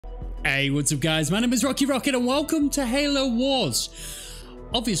Hey, what's up guys? My name is Rockhead and welcome to Halo Wars.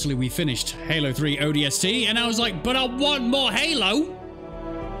 Obviously we finished Halo 3 ODST and I was like, but I want more Halo!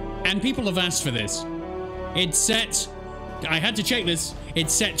 And people have asked for this. It's set, I had to check this,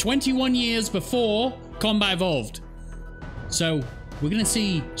 it's set 21 years before Combat Evolved. So we're gonna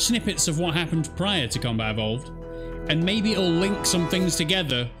see snippets of what happened prior to Combat Evolved and maybe it'll link some things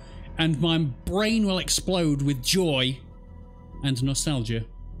together and my brain will explode with joy and nostalgia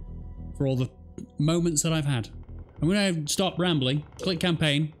for all the moments that I've had. I'm going to stop rambling, click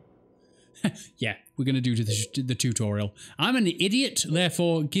campaign. Yeah, we're going to do the tutorial. I'm an idiot,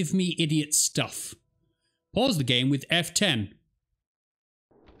 therefore give me idiot stuff. Pause the game with F10.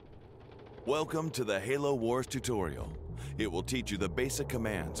 Welcome to the Halo Wars tutorial. It will teach you the basic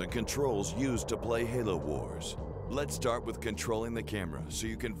commands and controls used to play Halo Wars. Let's start with controlling the camera so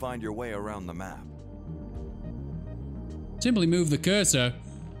you can find your way around the map. Simply move the cursor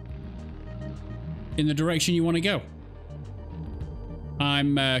in the direction you want to go.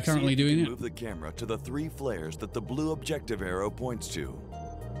 I'm currently doing it. Move the camera to the 3 flares that the blue objective arrow points to.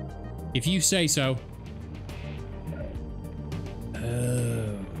 If you say so.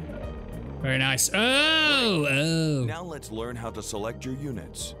 Oh. Very nice. Oh! Now let's learn how to select your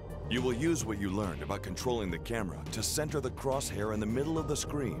units. You will use what you learned about controlling the camera to center the crosshair in the middle of the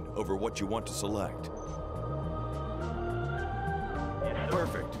screen over what you want to select.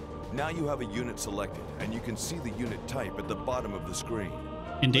 Perfect. Now you have a unit selected, and you can see the unit type at the bottom of the screen.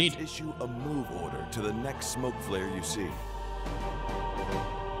 Indeed. Let's issue a move order to the next smoke flare you see.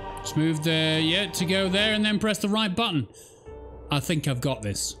 Just move to go there and then press the right button. I think I've got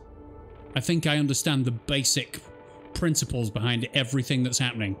this. I think I understand the basic principles behind everything that's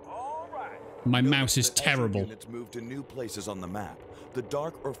happening. My mouse is terrible. Units move to new places on the map. The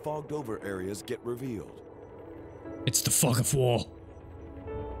dark or fogged over areas get revealed. It's the fog of war.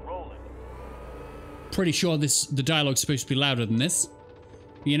 Pretty sure the dialogue's supposed to be louder than this.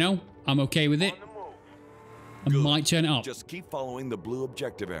 You know, I'm okay with it. I might turn it up. Just keep following the blue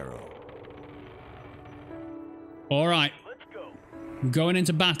objective arrow. Alright. I'm going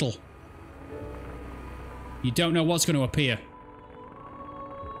into battle. You don't know what's going to appear.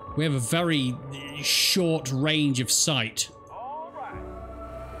 We have a very short range of sight.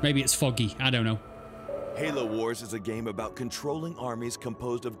 Maybe it's foggy. I don't know. Halo Wars is a game about controlling armies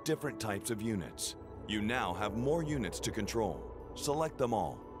composed of different types of units. You now have more units to control. Select them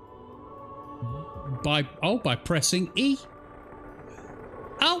all. By pressing E.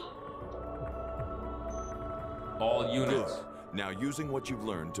 Oh. All units. Good. Now using what you've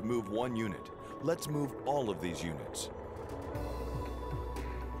learned to move one unit, let's move all of these units.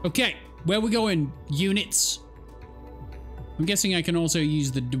 Okay, where we going, units? I'm guessing I can also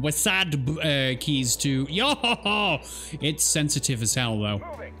use the WASD keys to... Yo! It's sensitive as hell, though.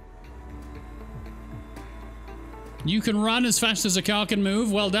 You can run as fast as a car can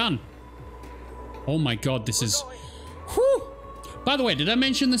move. Well done. Oh my god, this is... Whew! By the way, did I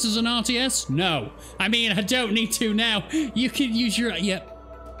mention this is an RTS? No. I mean, I don't need to now. You can use your...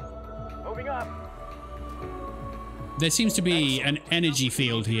 Yep. Moving up. There seems to be an energy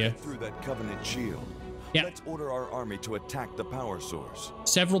field here. Through that Covenant shield. Yeah. Let's order our army to attack the power source.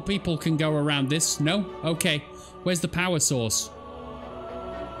 Several people can go around this. No? Okay. Where's the power source?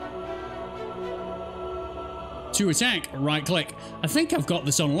 To attack, right click. I think I've got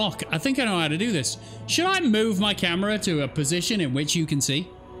this on lock. I think I know how to do this. Should I move my camera to a position in which you can see?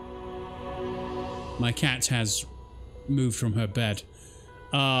 My cat has moved from her bed.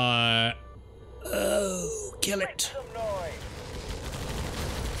 Oh, kill it.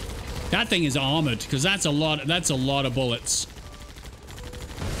 That thing is armored, because that's a lot of bullets.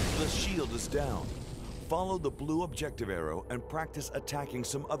 The shield is down. Follow the blue objective arrow and practice attacking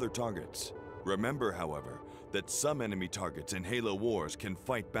some other targets. Remember, however, that some enemy targets in Halo Wars can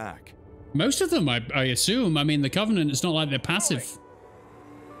fight back. Most of them, I assume. I mean, the Covenant, it's not like they're passive.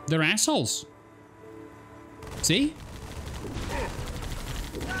 They're assholes. See?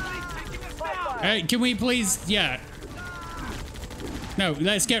 Hey, can we please... Yeah. No,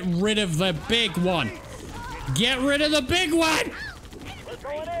 let's get rid of the big one. Get rid of the big one!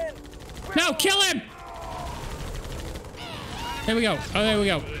 No, kill him! There we go. Oh, there we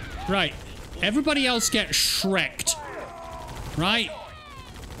go. Right. Everybody else get shreked. Right?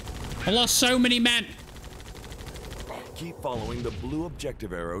 I lost so many men. Keep following the blue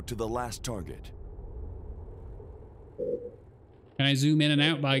objective arrow to the last target. Can I zoom in and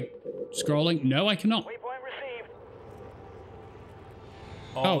out by scrolling? No, I cannot.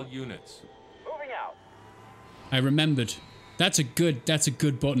 All units. Moving out. I remembered. That's a good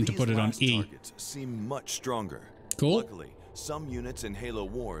button to put it on E. Targets seem much stronger. Cool. Luckily, Some units in Halo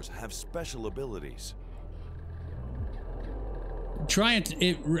Wars have special abilities. Try it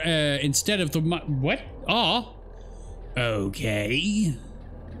instead of the what? Oh. Okay.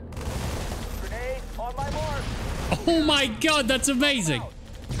 Grenade on my mark. Oh my god, that's amazing.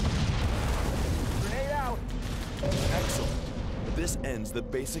 Grenade out. Excellent. This ends the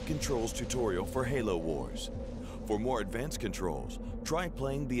basic controls tutorial for Halo Wars. For more advanced controls, try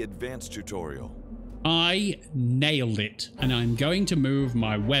playing the advanced tutorial. I nailed it. And I'm going to move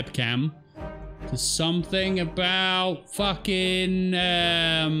my webcam to something about fucking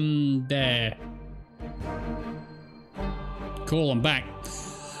there. Cool, I'm back.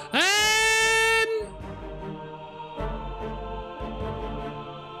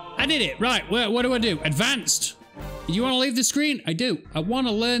 I did it. Right, what do I do? Advanced. You want to leave the screen? I do. I want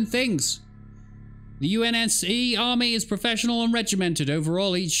to learn things. The UNSC army is professional and regimented.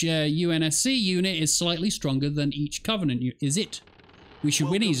 Overall, each UNSC unit is slightly stronger than each Covenant unit. Is it? We should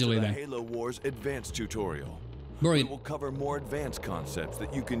win easily then. Halo Wars Advanced Tutorial. Brilliant. It will cover more advanced concepts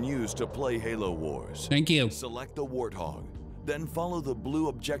that you can use to play Halo Wars. Thank you. Select the Warthog, then follow the blue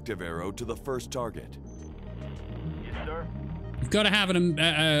objective arrow to the first target. Yes, sir. You've got to have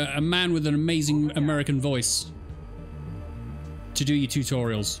a man with an amazing American voice to do your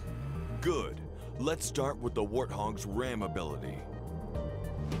tutorials. Good. Let's start with the Warthog's ram ability.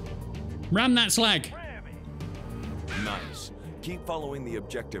 Ram that slag. Nice. Keep following the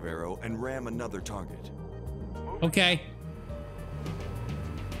objective arrow and ram another target. Okay.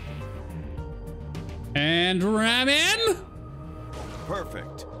 And ram him.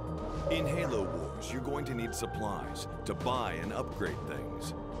 Perfect. In Halo Wars, you're going to need supplies to buy and upgrade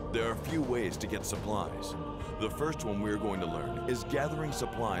things. There are a few ways to get supplies. The first one we're going to learn is gathering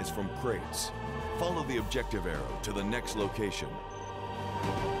supplies from crates. Follow the objective arrow to the next location.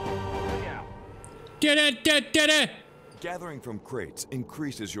 Gathering from crates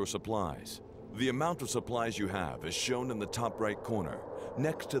increases your supplies. The amount of supplies you have is shown in the top right corner,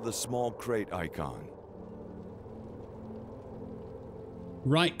 next to the small crate icon.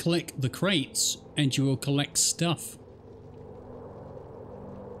 Right-click the crates, and you will collect stuff.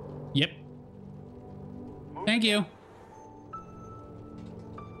 Yep. Thank you.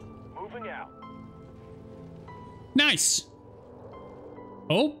 Moving out. Nice.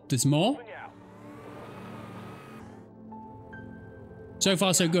 Oh, there's more. Moving out. So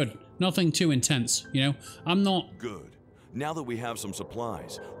far, so good. Nothing too intense, you know? I'm not... Good. Now that we have some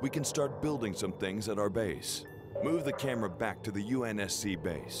supplies, we can start building some things at our base. Move the camera back to the UNSC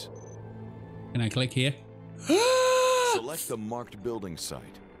base. Can I click here? Select the marked building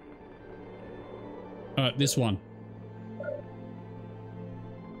site. This one.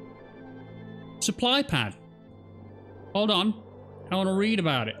 Supply pad. Hold on. I want to read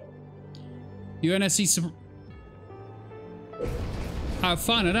about it. UNSC...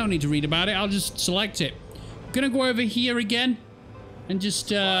 fine, I don't need to read about it. I'll just select it. I'm gonna go over here again and just,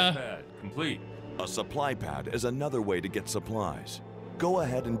 Supply pad complete. A supply pad is another way to get supplies. Go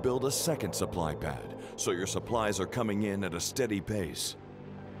ahead and build a second supply pad, so your supplies are coming in at a steady pace.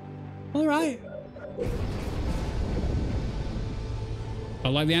 All right. I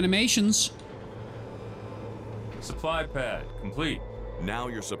like the animations. Supply pad complete. Now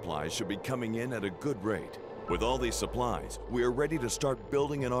your supplies should be coming in at a good rate. With all these supplies, we are ready to start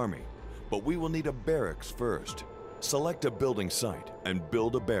building an army. But we will need a barracks first. Select a building site and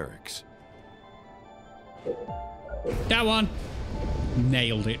build a barracks. That one.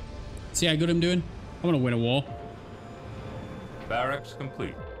 Nailed it. See how good I'm doing? I want to win a war. Barracks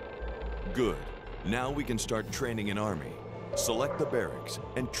complete. Good. Now we can start training an army. Select the barracks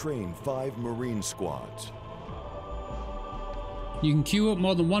and train 5 Marine squads. You can queue up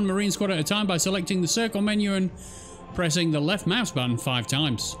more than one Marine squad at a time by selecting the circle menu and pressing the left mouse button 5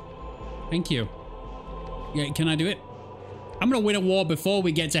 times. Thank you. Yeah, can I do it? I'm gonna win a war before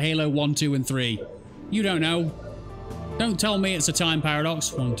we get to Halo 1, 2, and 3. You don't know. Don't tell me it's a time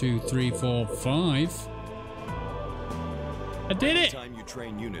paradox. 1, 2, 3, 4, 5. I did it! Every time you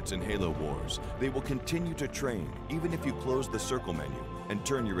train units in Halo Wars, they will continue to train even if you close the circle menu and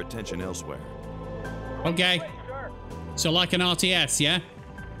turn your attention elsewhere. Okay. So like an RTS, yeah?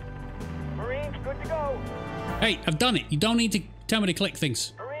 Marines, good to go. Hey, I've done it. You don't need to tell me to click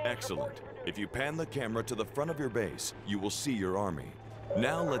things. Excellent. If you pan the camera to the front of your base, you will see your army.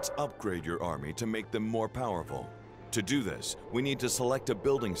 Now let's upgrade your army to make them more powerful. To do this, we need to select a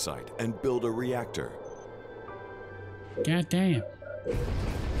building site and build a reactor. God damn.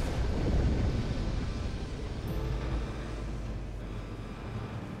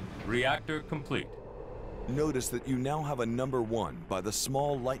 Reactor complete. Notice that you now have a number 1 by the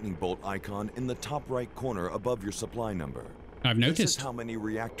small lightning bolt icon in the top right corner above your supply number. I've This noticed. is how many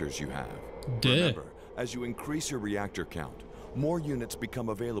reactors you have. Duh. Remember, as you increase your reactor count, more units become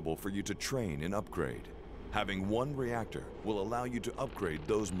available for you to train and upgrade. Having one reactor will allow you to upgrade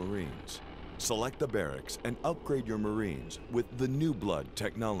those Marines. Select the barracks and upgrade your Marines with the New Blood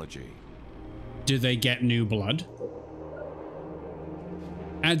technology. Do they get new blood?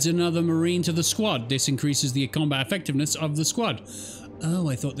 Adds another Marine to the squad. This increases the combat effectiveness of the squad. Oh,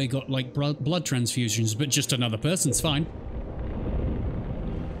 I thought they got like blood transfusions, but just another person's fine.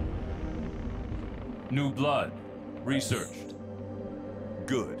 New blood. Research.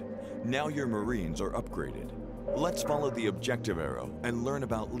 Good. Now your Marines are upgraded. Let's follow the objective arrow and learn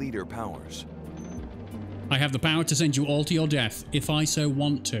about leader powers. I have the power to send you all to your death, if I so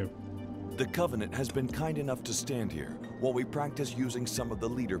want to. The Covenant has been kind enough to stand here while we practice using some of the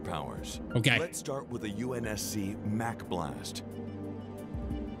leader powers. Okay. Let's start with a UNSC Mac Blast.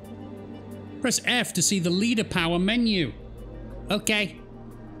 Press F to see the leader power menu. Okay.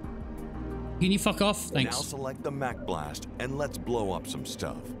 Can you fuck off? Thanks. Now select the Mac Blast and let's blow up some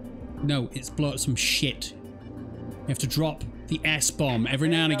stuff. No, it's blow up some shit. You have to drop the S-bomb every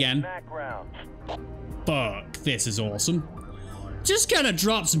now and again. Mac rounds. Fuck, this is awesome. Just gonna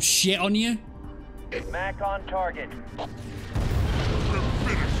drop some shit on you. Mac on target.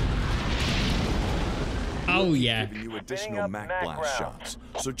 Oh yeah. Giving you Spinning additional up Mac Mac Blast rounds. shots,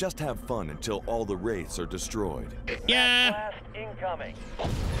 so just have fun until all the wraiths are destroyed. Yeah, Blast incoming.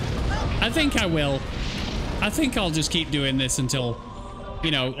 I think I will. I think I'll just keep doing this until,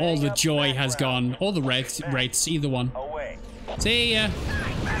 you know, all the joy has gone. All the wraiths, either one. Away. See ya.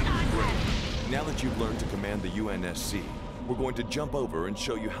 Now that you've learned to command the UNSC, we're going to jump over and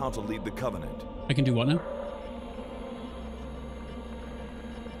show you how to lead the Covenant. I can do what now?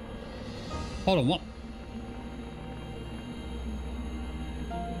 Hold on, what?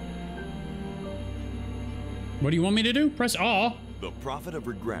 What do you want me to do? Press R. The Prophet of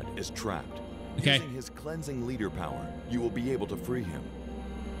Regret is trapped. Okay. Using his cleansing leader power, you will be able to free him.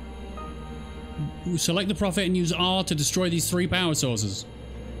 Select the Prophet and use R to destroy these 3 power sources.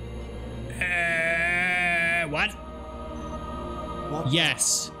 What? What?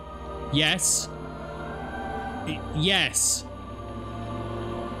 Yes. Yes. Yes.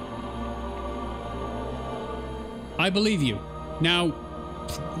 I believe you. Now,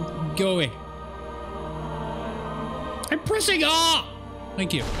 go away. I'm pressing R!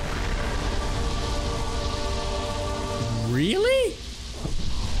 Thank you. Really?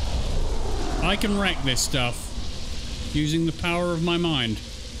 I can wreck this stuff using the power of my mind.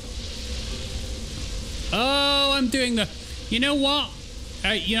 Oh, I'm doing the... You know what?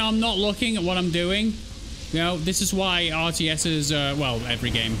 You know, I'm not looking at what I'm doing. You know, this is why RTS is, well, every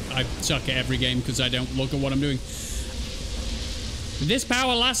game. I suck at every game because I don't look at what I'm doing. This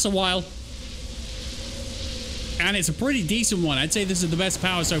power lasts a while. And it's a pretty decent one. I'd say this is the best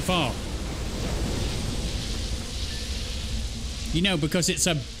power so far. You know, because it's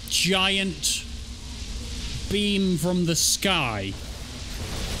a giant beam from the sky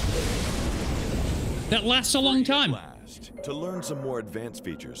that lasts a long time. Last, to learn some more advanced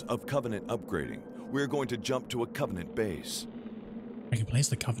features of Covenant upgrading, we're going to jump to a Covenant base. I can place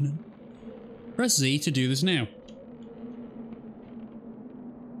the Covenant. Press Z to do this now.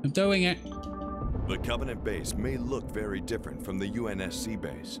 I'm doing it. The Covenant base may look very different from the UNSC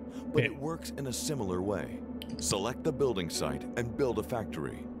base, but Yeah. it works in a similar way. Select the building site and build a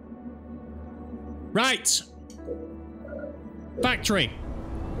factory. Right. Factory.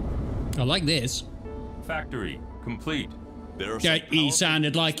 I like this. Factory complete. There are Yeah, some he powerful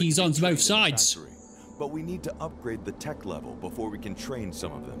sounded like things he's that on can both train in the sides. factory, but we need to upgrade the tech level before we can train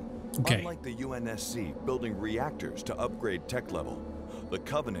some of them. Okay. Unlike the UNSC building reactors to upgrade tech level, the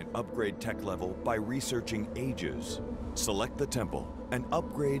Covenant upgrade tech level by researching ages. Select the temple and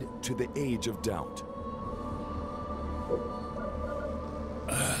upgrade to the Age of Doubt.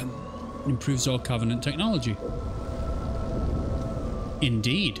 Improves all Covenant technology.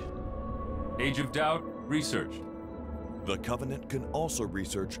 Indeed. Age of Doubt researched. The Covenant can also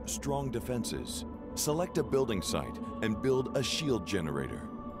research strong defenses. Select a building site and build a shield generator.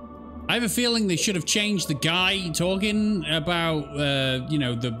 I have a feeling they should have changed the guy talking about, you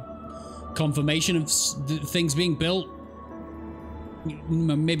know, the confirmation of things being built.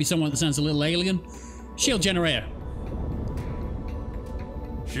 Maybe someone that sounds a little alien. Shield generator.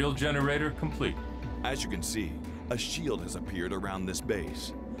 Shield generator complete. As you can see, a shield has appeared around this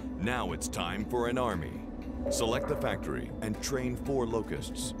base. Now it's time for an army. Select the factory and train 4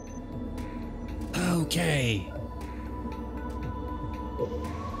 locusts. Okay.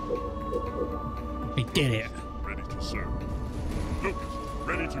 I did it. Ready to serve. Locust,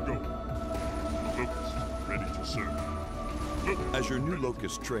 ready to go. Locust, ready to serve. As your new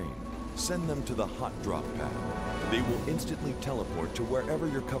Locust train, send them to the hot drop pad. They will instantly teleport to wherever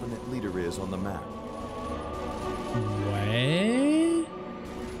your Covenant leader is on the map. Where?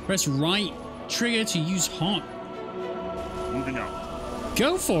 Press right trigger to use hot. Moving out.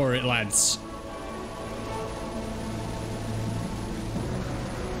 Go for it, lads.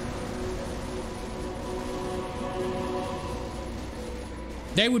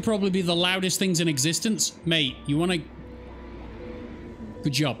 They would probably be the loudest things in existence. Mate, you want to...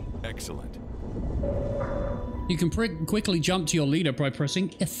 Good job. Excellent. You can quickly jump to your leader by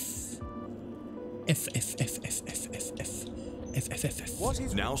pressing F. F.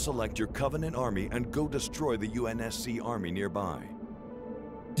 Now select your Covenant army and go destroy the UNSC army nearby.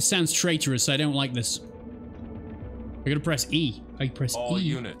 This sounds traitorous. I don't like this. I gotta press E. I press All E.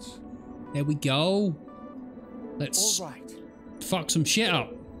 units. There we go. Let's All right. fuck some shit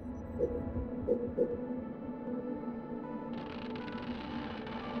up.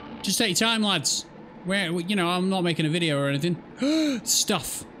 Just take your time, lads. Where, you know, I'm not making a video or anything.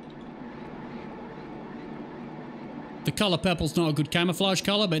 Stuff. The color purple's not a good camouflage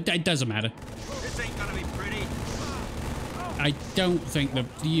color, but it doesn't matter. This ain't gonna be pretty. I don't think that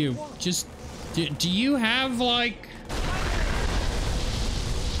you just... Do you have, like...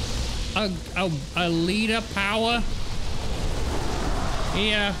 a leader power?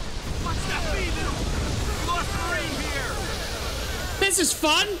 Here. What's that feeling? We lost the ring here. This is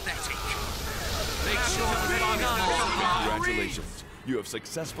fun! Make sure the bomb is not. Congratulations. You have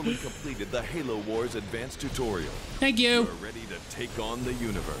successfully completed the Halo Wars advanced tutorial. Thank You you. are ready to take on the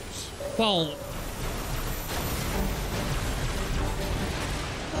universe. Well...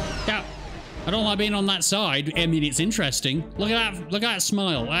 Yeah, I don't like being on that side. I mean, it's interesting. Look at that. Look at that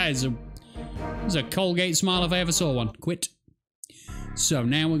smile. That is a Colgate smile if I ever saw one. Quit. So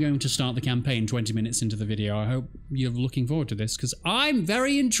now we're going to start the campaign 20 minutes into the video. I hope you're looking forward to this because I'm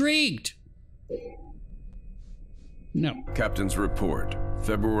very intrigued. No. Captain's report,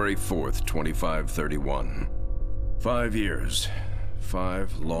 February 4th, 2531. 5 years.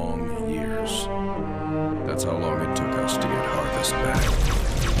 5 long years. That's how long it took us to get Harvest back.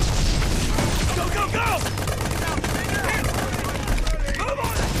 Go, go, go! Move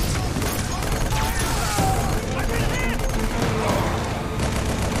on!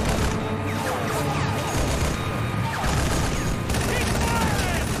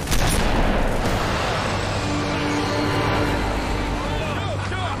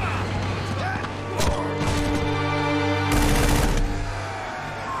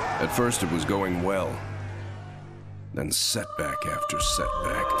 At first it was going well. Then setback after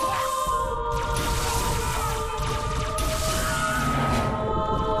setback.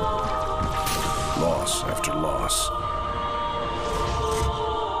 Loss after loss.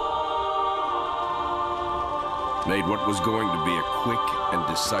 Made what was going to be a quick and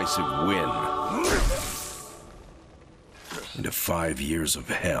decisive win into 5 years of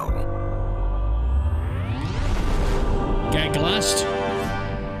hell. Get glassed.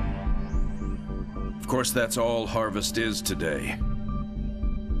 Of course, that's all Harvest is today.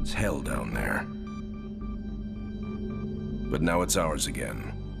 It's hell down there. But now it's ours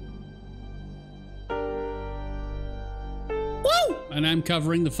again. Woo! And I'm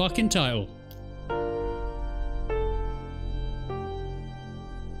covering the fucking title.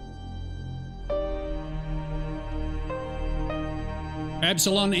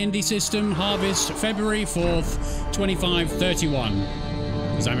 Epsilon Indie System Harvest February 4th, 2531.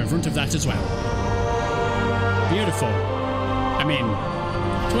 Because I'm in front of that as well. Beautiful. I mean,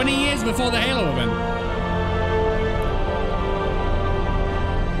 20 years before the Halo event.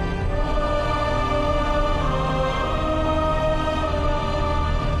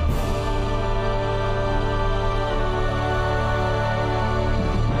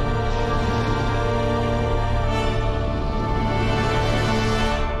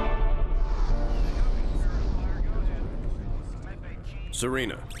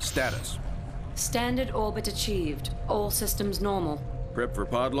 Serena, status. Standard orbit achieved. All systems normal. Prep for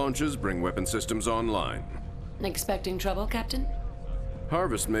pod launches, bring weapon systems online. Expecting trouble, Captain?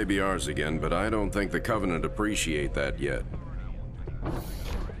 Harvest may be ours again, but I don't think the Covenant appreciate that yet.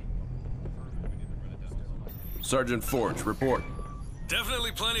 Sergeant Forge, report.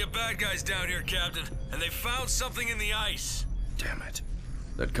 Definitely plenty of bad guys down here, Captain. And they found something in the ice. Damn it.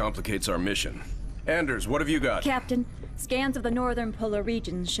 That complicates our mission. Anders, what have you got? Captain, scans of the northern polar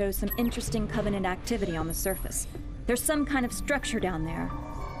regions show some interesting Covenant activity on the surface. There's some kind of structure down there.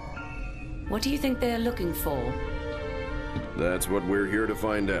 What do you think they're looking for? That's what we're here to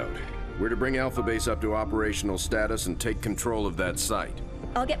find out. We're to bring Alpha Base up to operational status and take control of that site.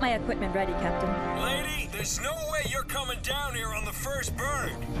 I'll get my equipment ready, Captain. Lady, there's no way you're coming down here on the first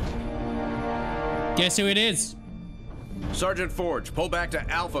bird. Guess who it is? Sergeant Forge, pull back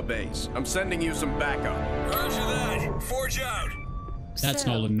to Alpha Base. I'm sending you some backup. Roger that. Forge out. That's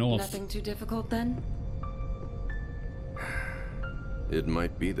So, Nolan North. Nothing too difficult then? It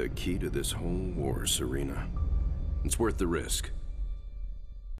might be the key to this whole war, Serena. It's worth the risk.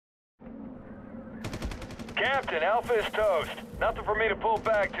 Captain, Alpha is toast. Nothing for me to pull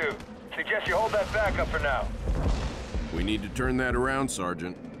back to. Suggest you hold that back up for now. We need to turn that around,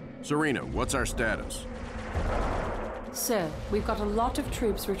 Sergeant. Serena, what's our status? Sir, we've got a lot of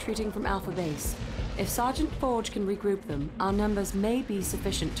troops retreating from Alpha Base. If Sergeant Forge can regroup them, our numbers may be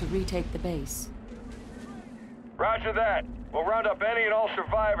sufficient to retake the base. Roger that. We'll round up any and all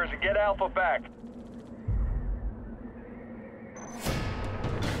survivors and get Alpha back.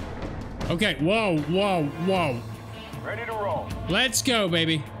 Okay, whoa, whoa, whoa. Ready to roll. Let's go,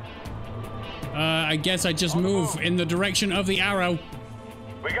 baby. I guess I just move in the direction of the arrow.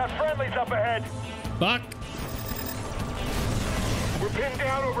 We got friendlies up ahead. Buck. We're pinned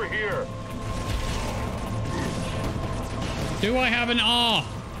down over here. Do I have an R?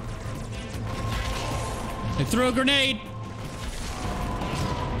 I threw a grenade.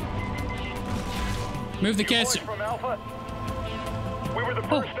 Move the kiss. From Alpha? We were the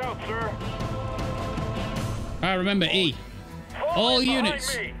first out, sir. I remember E. All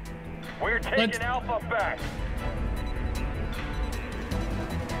units. Me. We're taking Alpha back.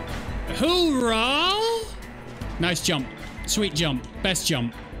 Hoorah! Nice jump. Sweet jump. Best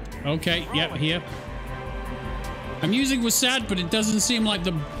jump. Okay, yep, here. I'm using was sad, but it doesn't seem like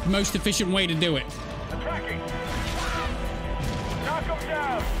the most efficient way to do it. Attacking. Knock them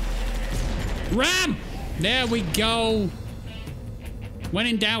down. Ram! There we go. When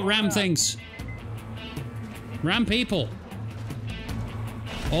in doubt, ram things. Ram people.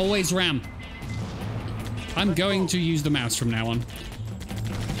 Always ram. I'm going to use the mouse from now on.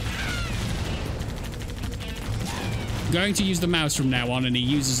 Going to use the mouse from now on, and he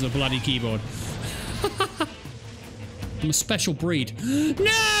uses the bloody keyboard. I'm a special breed.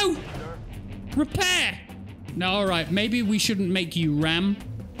 No! Repair! No, alright. Maybe we shouldn't make you ram.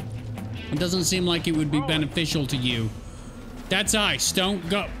 It doesn't seem like it would be beneficial to you. That's ice. Don't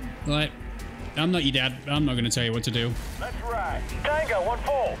go. Like, I'm not your dad. I'm not going to tell you what to do. That's right. Tango,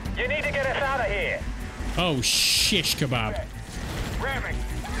 1-4. You need to get us out of here. Oh, shish kebab. Ramming.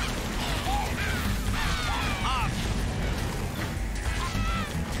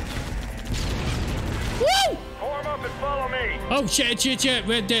 Woo! Form up and follow me. Oh, shit.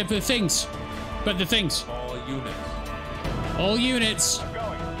 The things. But the things. All units. All units. I'm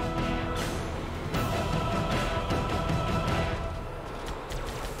going.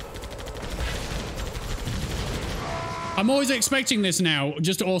 I'm always expecting this now.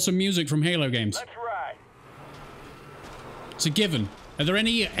 Just awesome music from Halo games. That's right. It's a given. Are there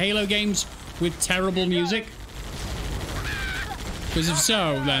any Halo games with terrible music? Because if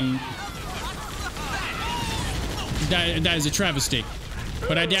so, then that is a travesty.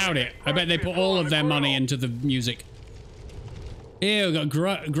 But I doubt it. I bet they put all of their money into the music. Ew, got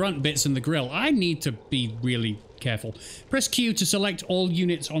grunt bits in the grill. I need to be really careful. Press Q to select all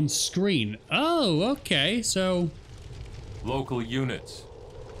units on screen. Oh, okay. So... Local units.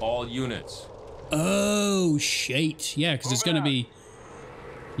 All units. Oh, shit. Yeah, because there's going to be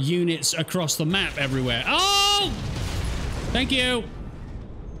units across the map everywhere. Oh! Thank you.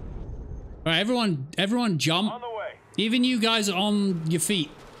 All right, everyone jump. On the way. Even you guys on your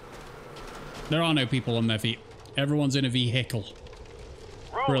feet. There are no people on their feet. Everyone's in a vehicle.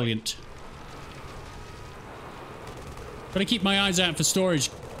 Rolling. Brilliant. Gotta keep my eyes out for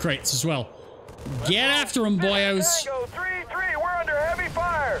storage crates as well. Get after them, boyos. Tango, 3-3. We're under heavy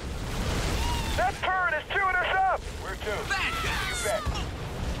fire. That turret is chewing us up. We're two. You bet.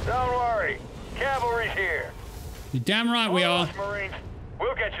 Don't worry. Cavalry's here. You're damn right we are. Marines.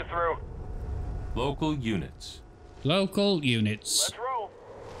 We'll get you through. Local units. Local units. Let's roll.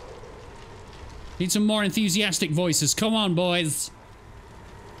 Need some more enthusiastic voices. Come on, boys.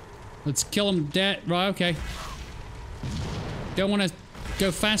 Let's kill them dead. Right, okay. Don't want to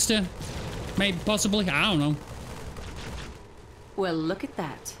go faster? Maybe, possibly? I don't know. Well, look at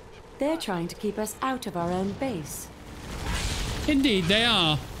that. They're trying to keep us out of our own base. Indeed, they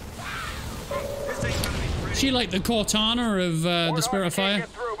are. She like the Cortana of the Spirit of Fire. Can't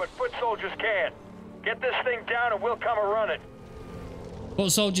get through, but foot soldiers can. Get this thing down and we'll come a-running.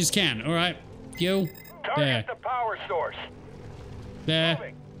 Foot soldiers can. All right. You. Target There. the power source. There.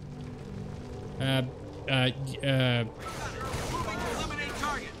 Moving.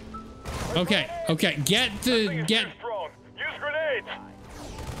 Okay. Okay. Get Thing is too strong. Use grenades.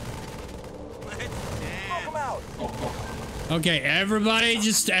 Smoke them out. Okay, everybody,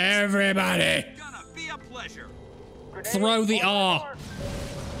 just everybody. Gonna be a pleasure. Throw the R.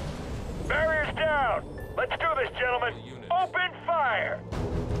 Barriers down. Let's do this, gentlemen. Open fire.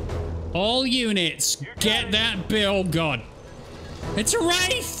 All units, get that bill. God. It's a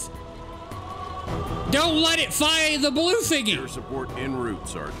Wraith. Don't let it fire the blue thingy. Air support en route,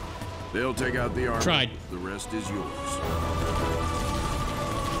 Sergeant. They'll take out the army. Tried. The rest is yours.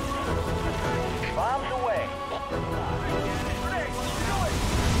 Bombs away.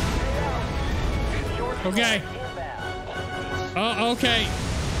 Okay. Oh, okay.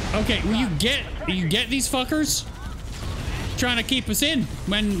 Okay, will you get these fuckers? Trying to keep us in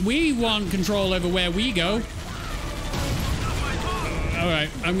when we want control over where we go. Alright,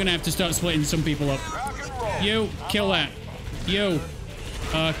 I'm gonna have to start splitting some people up. You, kill that. You,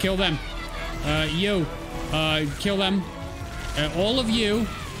 kill them. You, kill them. All of you,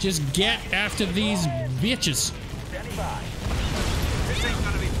 just get after these bitches. This ain't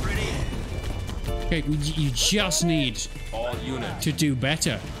gonna be pretty. Okay, you just need All units. to do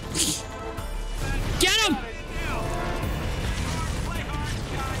better. Get him!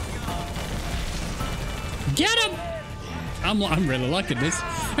 Get him! I'm really liking this.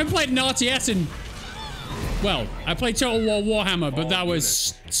 I played an RTS in... Well, I played Total War Warhammer, but that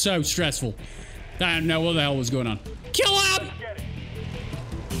was so stressful. I don't know what the hell was going on. Kill him!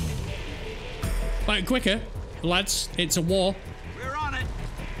 Fight quicker, lads. It's a war. We're on it.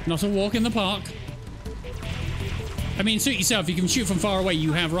 Not a walk in the park. I mean, suit yourself. You can shoot from far away.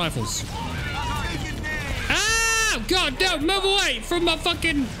 You have rifles. Ah! God, no! Move away from my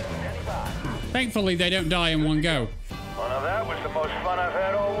fucking... Thankfully, they don't die in one go. Well, now that was the most fun I've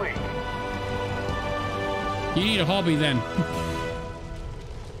had all week. You need a hobby, then.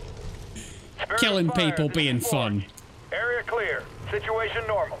 Killing people being fun. Area clear. Situation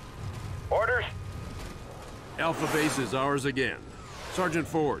normal. Orders? Alpha Base is ours again. Sergeant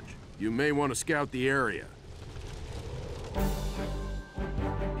Forge, you may want to scout the area.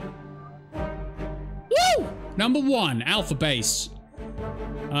 Woo! Number 1, Alpha Base.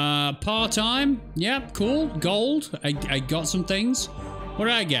 Part-time. Yep, cool. Gold. I got some things. What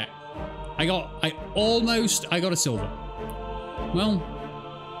did I get? I got a silver. Well,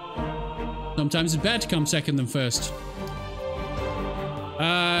 sometimes it's better to come second than first.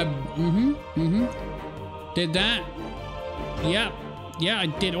 Did that. Yep. Yeah, I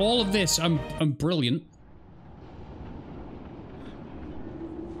did all of this. I'm brilliant.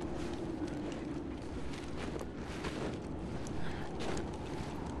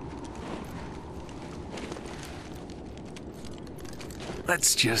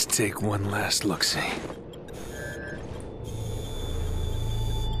 Let's just take one last look-see.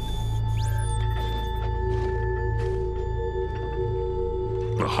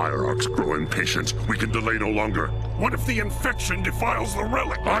 The Hierarchs grow impatient. We can delay no longer. What if the infection defiles the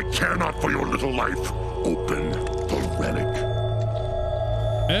relic? I care not for your little life. Open the relic.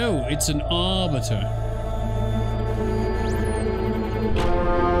 Oh, it's an arbiter.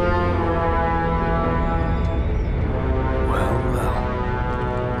 Well.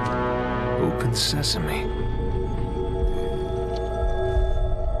 Open sesame.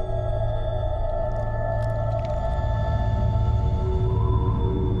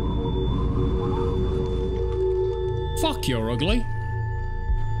 Fuck, you're ugly.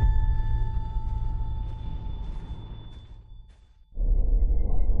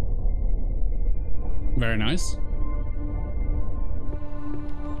 Very nice.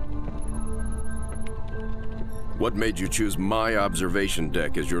 What made you choose my observation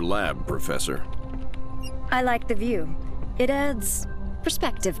deck as your lab, Professor? I like the view. It adds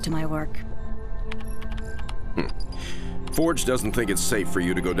perspective to my work. Forge doesn't think it's safe for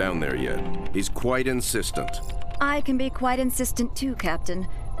you to go down there yet. He's quite insistent. I can be quite insistent too, Captain.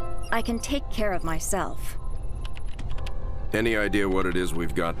 I can take care of myself. Any idea what it is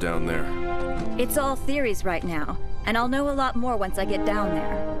we've got down there? It's all theories right now, and I'll know a lot more once I get down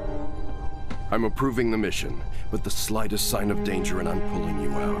there. I'm approving the mission, but the slightest sign of danger and I'm pulling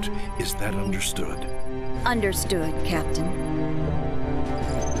you out. Is that understood? Understood, Captain.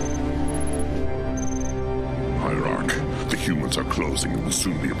 Hierarch, the humans are closing and will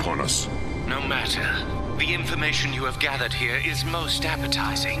soon be upon us. No matter. The information you have gathered here is most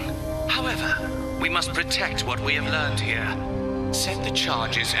appetizing. However, we must protect what we have learned here. Set the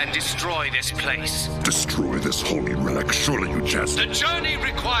charges and destroy this place. Destroy this holy relic, surely you jest. The journey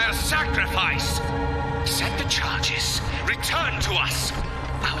requires sacrifice. Set the charges. Return to us.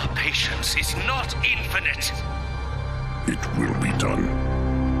 Our patience is not infinite. It will be done.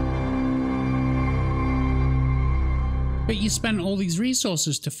 But you spent all these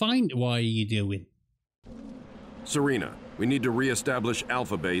resources to find... What are you doing? Serena, We need to re-establish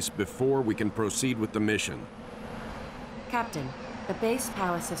Alpha Base before we can proceed with the mission. Captain, the base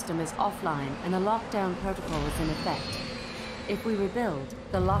power system is offline and a lockdown protocol is in effect. If we rebuild,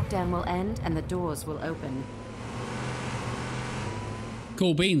 the lockdown will end and the doors will open.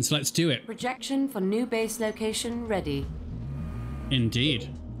 Cool beans, let's do it. Projection for new base location ready. Indeed.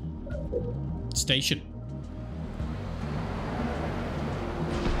 Station.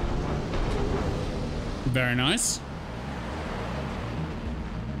 Very nice.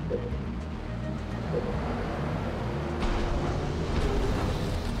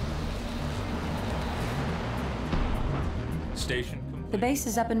 Station complete. The base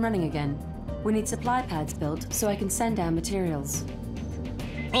is up and running again. We need supply pads built so I can send down materials.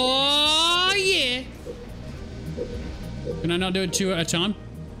 Oh yeah! Can I not do it 2 at a time?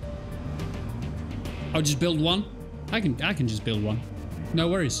 I'll just build one. I can just build one. No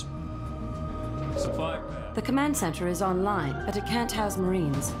worries. Supply pad. The command center is online, but it can't house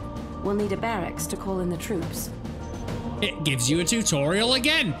Marines. We'll need a barracks to call in the troops. It gives you a tutorial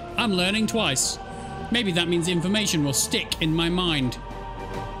again. I'm learning twice. Maybe that means information will stick in my mind.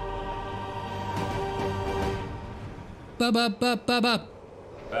 Ba-ba-ba-ba-ba.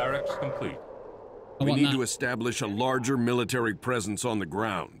 Barracks complete. We need to establish a larger military presence on the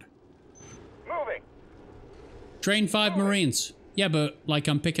ground. Moving. Train 5 Marines. Yeah, but like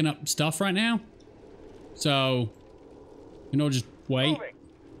I'm picking up stuff right now. So, just wait. Moving.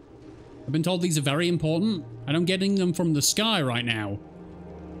 I've been told these are very important, and I'm getting them from the sky right now.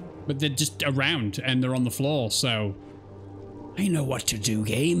 But they're just around, and they're on the floor, so... I know what to do,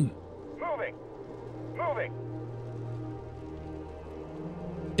 game. Moving. Moving.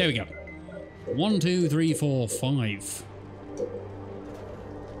 There we go. 1, 2, 3, 4, 5.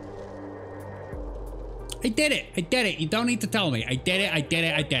 I did it! I did it! You don't need to tell me. I did it, I did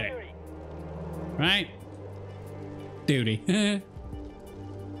it, I did it. Right? Duty.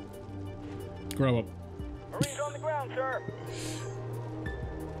 Grow up. Marines on the ground, sir.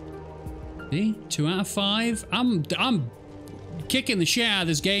 See? 2 out of 5. I'm kicking the shit out of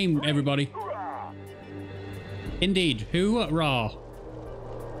this game, everybody. Indeed. Hoorah.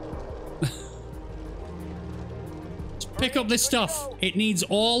 Let's pick up this stuff. It needs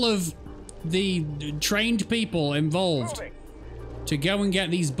all of the trained people involved to go and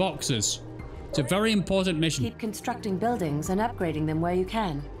get these boxes. It's a very important mission. Keep constructing buildings and upgrading them where you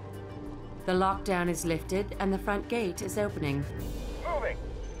can. The lockdown is lifted and the front gate is opening. Moving.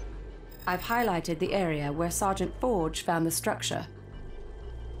 I've highlighted the area where Sergeant Forge found the structure.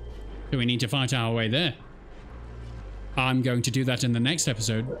 Do we need to fight our way there? I'm going to do that in the next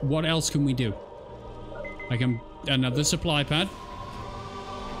episode. What else can we do? Like another supply pad.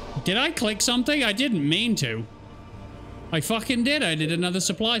 Did I click something? I didn't mean to. I fucking did. I did another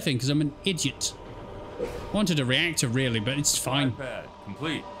supply thing because I'm an idiot. Wanted a reactor really, but it's fine. Pad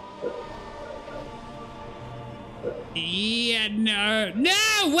complete. Yeah,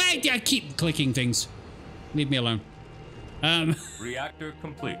 no, wait! I keep clicking things. Leave me alone. Reactor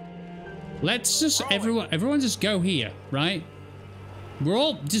complete. Let's just everyone just go here, right? We're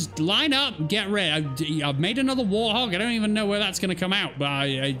all just line up, get ready. I've made another Warthog. I don't even know where that's gonna come out, but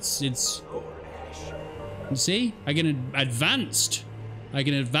it's. You see, I can advance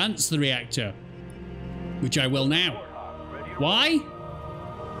the reactor, which I will now. Why?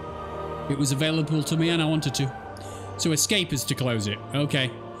 It was available to me and I wanted to. So escape is to close it. Okay.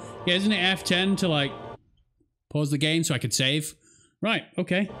 Yeah, isn't it F10 to like pause the game so I could save? Right,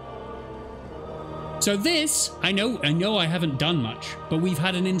 okay. So this, I know I haven't done much, but we've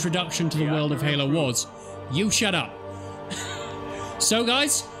had an introduction to the world of Halo Wars. You shut up. So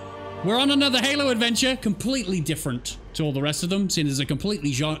guys, we're on another Halo adventure, completely different to all the rest of them, seeing as a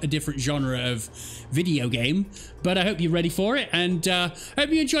completely different genre of video game. But I hope you're ready for it, and hope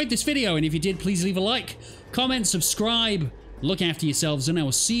you enjoyed this video, and if you did, please leave a like, comment, subscribe, look after yourselves, and I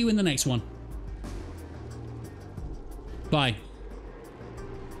will see you in the next one. Bye.